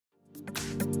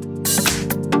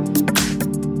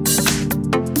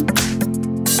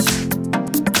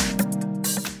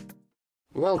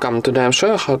Welcome, today I'll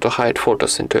show you how to hide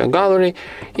photos into your gallery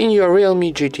in your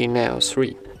Realme GT Neo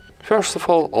 3. First of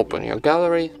all, open your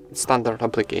gallery, standard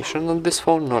application on this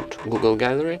phone, not Google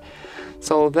Gallery.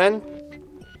 So then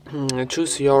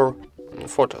choose your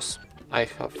photos. I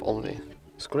have only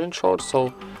screenshots,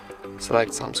 so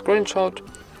select some screenshot,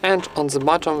 and on the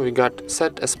bottom we got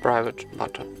set as private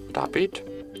button. Tap it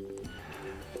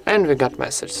and we got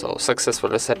message, so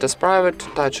successfully set as private.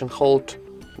 Touch and hold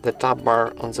the tab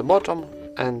bar on the bottom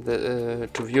and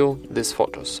to view these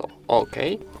photos, so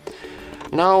okay.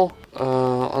 Now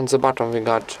on the bottom we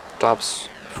got tabs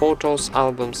photos,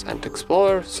 albums and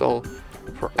explorer. So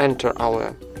for enter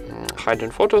our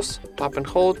hidden photos, tap and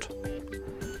hold,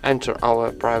 enter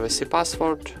our privacy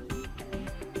password,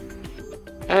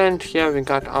 and here we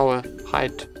got our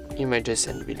hide images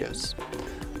and videos.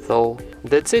 So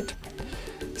that's it.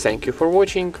 Thank you for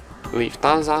watching, leave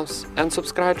thumbs up and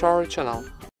subscribe to our channel.